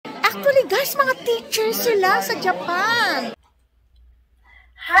Actually guys, mga teachers sila sa Japan.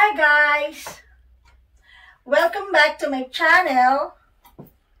 Hi guys! Welcome back to my channel.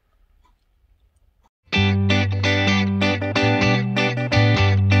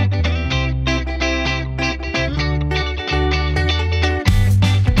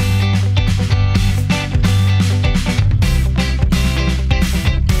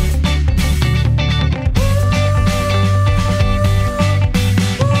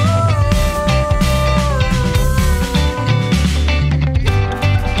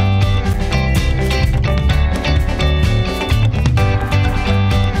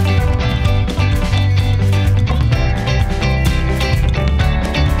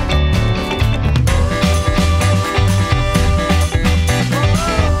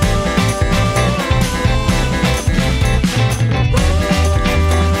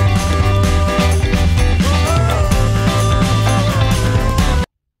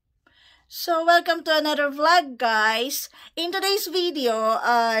 So, welcome to another vlog, guys. In today's video,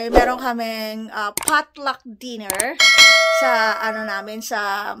 ay meron kaming potluck dinner sa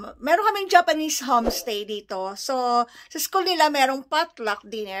meron kaming Japanese homestay dito. So, sa school nila merong potluck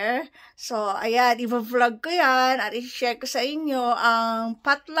dinner. So, ayan, i-vlog ko yan at i-share ko sa inyo ang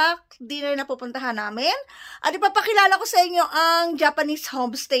potluck dinner na pupuntahan namin. At ipapakilala ko sa inyo ang Japanese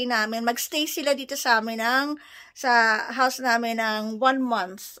homestay namin. Magstay sila dito sa amin sa house namin ng 1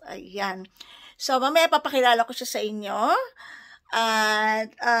 month. Ayan. So, mamaya papakilala ko siya sa inyo.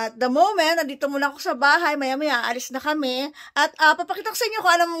 At the moment, nandito muna ako sa bahay. Maya-maya, alis na kami. At papakita ko sa inyo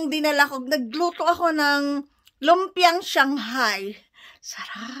kung anong dinala ko. Nagluto ako ng lumpiang Shanghai.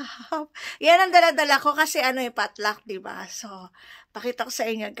 Sarap. Yan ang dala-dala ko kasi potluck, diba? So, pakita ko sa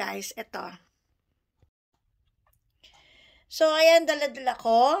inyo, guys. Ito. So, ayan, dala-dala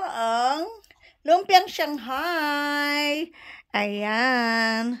ko ang lumpiang Shanghai.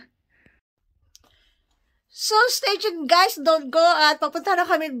 Ayan. So, stay tuned guys. Don't go at papunta na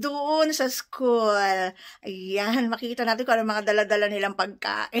kami doon sa school. Ayan. Makikita natin kung anong mga dala-dala nilang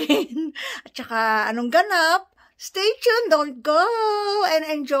pagkain. At saka anong ganap. Stay tuned. Don't go and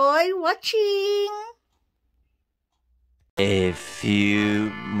enjoy watching. A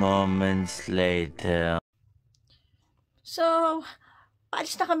few moments later. So,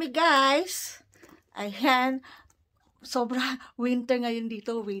 paalis na kami guys. Ayan. Sobra winter ngayon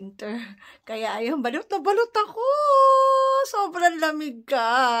dito, winter. Kaya ayun, balot na balot ako. Sobrang lamig,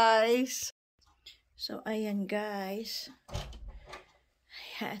 guys. So, ayan, guys.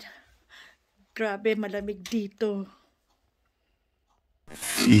 Ayan. Grabe, malamig dito.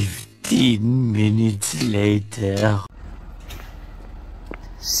 15 minutes later.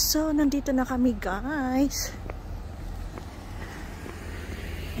 So, nandito na kami, guys.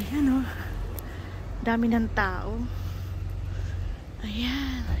 Ayan, oh. Dami ng tao.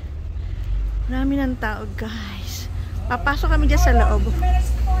 Ayan. Marami ng tao, guys. Papasok kami dyan sa loob.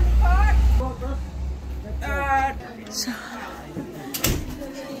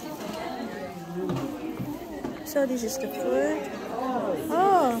 So this is the food.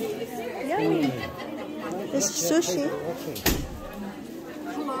 Oh, yummy. This is sushi.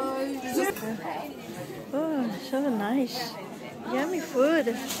 Oh, so nice. Yummy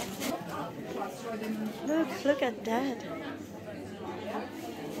food. Look at that.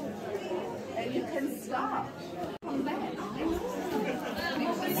 You can stop.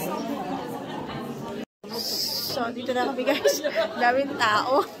 So, dito na kami guys. Daming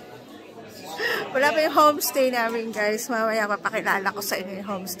tao. Wala pa yung homestay namin guys. Mamaya papakilala ko sa inyo yung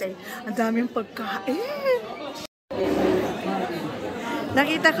homestay. Ang daming pagkain.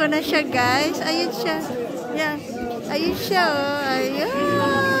 Nakita ko na siya guys. Ayun siya. Yan. Ayun siya. Oh.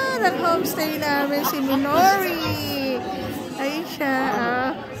 Ayun. Ang homestay namin si Minori. Ayun siya.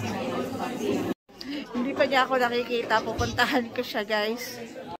 Oh. Hindi pa niya ako nakikita. Pupuntahan ko siya, guys.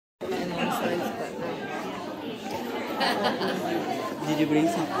 Did you bring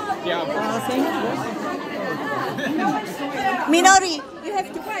some? Yeah. Minori, you have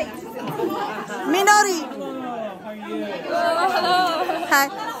to fight. Minori. Hello. Hi.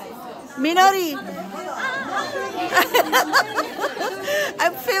 Minori.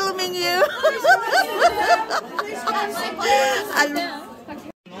 I'm filming you.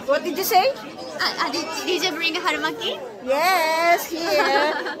 What did you say? Did you bring harumaki? Yes,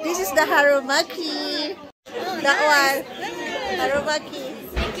 here. This is the harumaki. That one. Harumaki.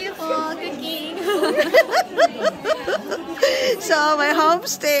 Thank you for cooking. So, my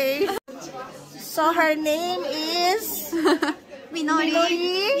homestay. So, her name is Minori. Minori?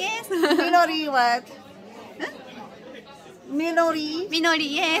 Yes. Minori what? Minori?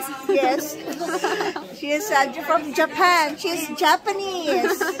 Minori, yes. Yes. She is from Japan. She is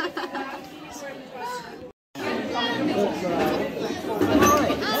Japanese.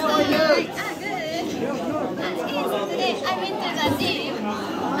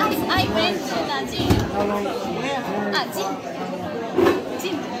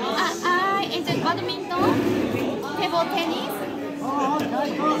 table tennis.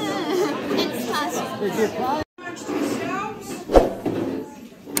 And squash.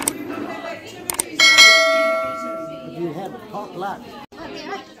 You have potluck.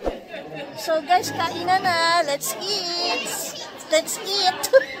 So guys, kainan na. Let's eat. Let's eat.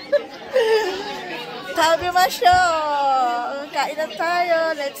 Tabi masyo. Kain na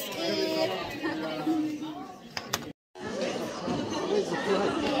tayo. Let's eat.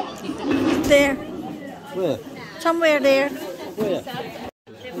 There. Where? Somewhere there. Where?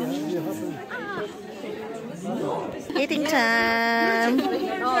 Eating time.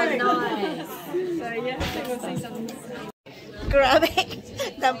 Grabe.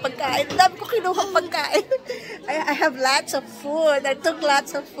 Dami pagkain. Dami ko kinuha pagkain. I have lots of food. I took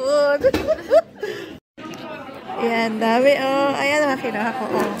lots of food. Ayan, dami. Oh, ayan ang kinuha ko.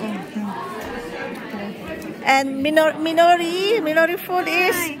 Oh. And Minori food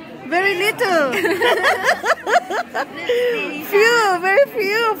is very little. Very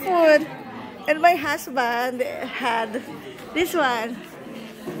few food. And my husband had this one.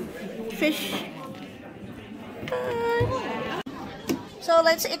 Fish. So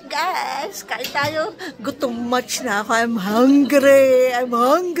let's eat, guys. Kain tayo. Gutom much na ako. I'm hungry. I'm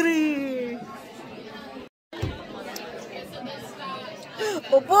hungry.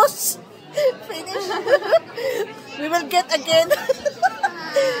 Ubos. Finish. We will get again.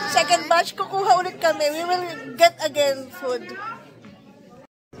 Second batch, kukuha ulit kami. We will get again food.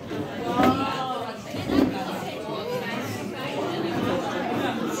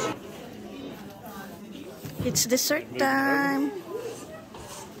 It's dessert time.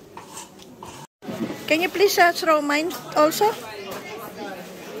 Can you please throw mine also?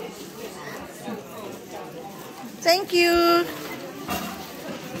 Thank you.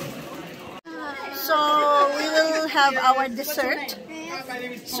 So we will have our dessert.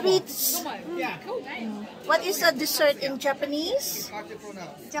 Sweets. What is a dessert in Japanese?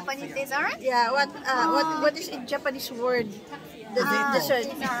 Japanese dessert? Yeah. What is in Japanese word? The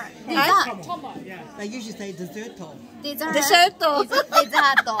dessert. They usually say desserto. Dessert. Deserto.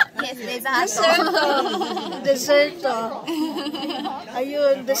 Deserto. Yes, deserto. Deserto. Deserto.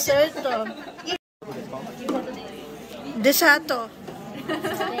 Ayun, deserto. Desato.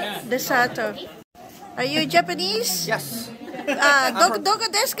 Desato. Are you Japanese? Yes. Doko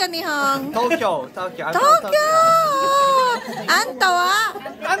desu ka, Nihong? Tokyo. Tokyo! Anta wa?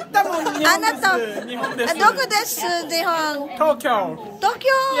 Anato. Doko desu, Nihong? Tokyo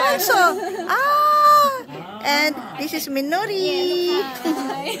also. And this is Minori.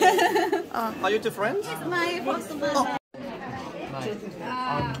 Are you two friends? My first one.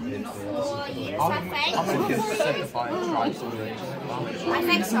 I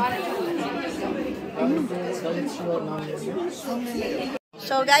think so.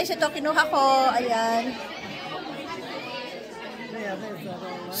 So guys, ito kinuha ko. Ayan.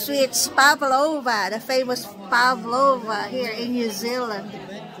 Sweets pavlova, the famous pavlova here in New Zealand.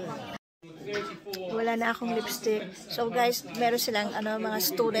 Wala na akong lipstick. So guys, meron silang mga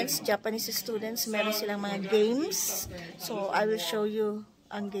students, Japanese students, meron silang mga games. So I will show you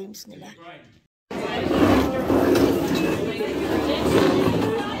ang games nila.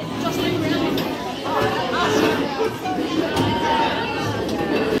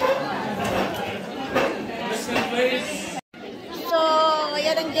 So,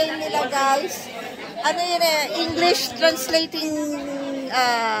 ayan ang game nila, guys. Ano yun English translating,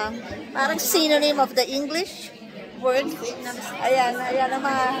 parang synonym of the English word. Ayan ang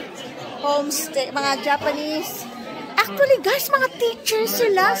mga homestay, mga Japanese. Actually, guys, mga teachers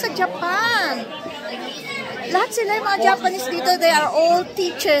sila sa Japan. Lahat sila yung mga Japanese dito, they are all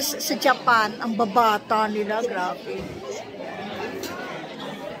teachers sa Japan. Ang babata nila, grabe.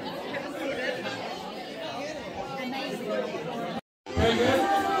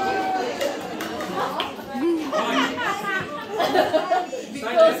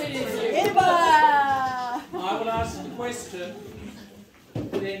 I will ask the question,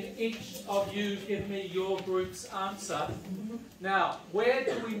 then each of you give me your group's answer. Now, where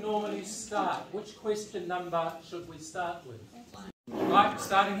do we normally start? Which question number should we start with? Right,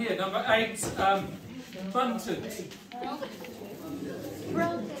 starting here, number 8, Bunted.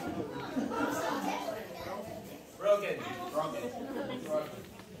 Broken.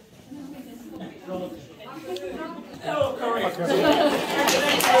 Oh, correct.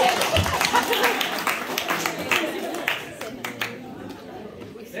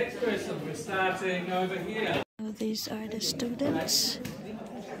 Next person, we're starting over here. These are the students.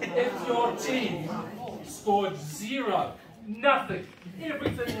 If your team scored 0, nothing,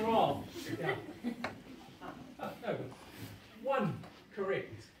 everything wrong. No, 1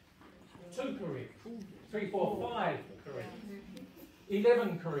 correct, 2 correct, 3, 4, 5 correct.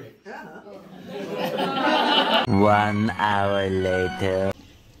 11 correct. 1 hour later.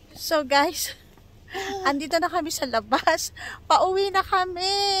 So guys, andito na kami sa labas. Pauwi na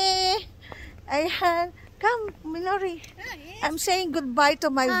kami. Ayan. Come, Minori. I'm saying goodbye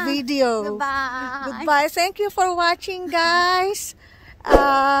to my video. Goodbye. Goodbye. Thank you for watching, guys.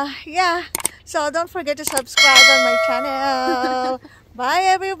 Yeah. So don't forget to subscribe on my channel. Bye,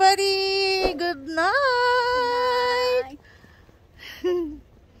 everybody. Good night.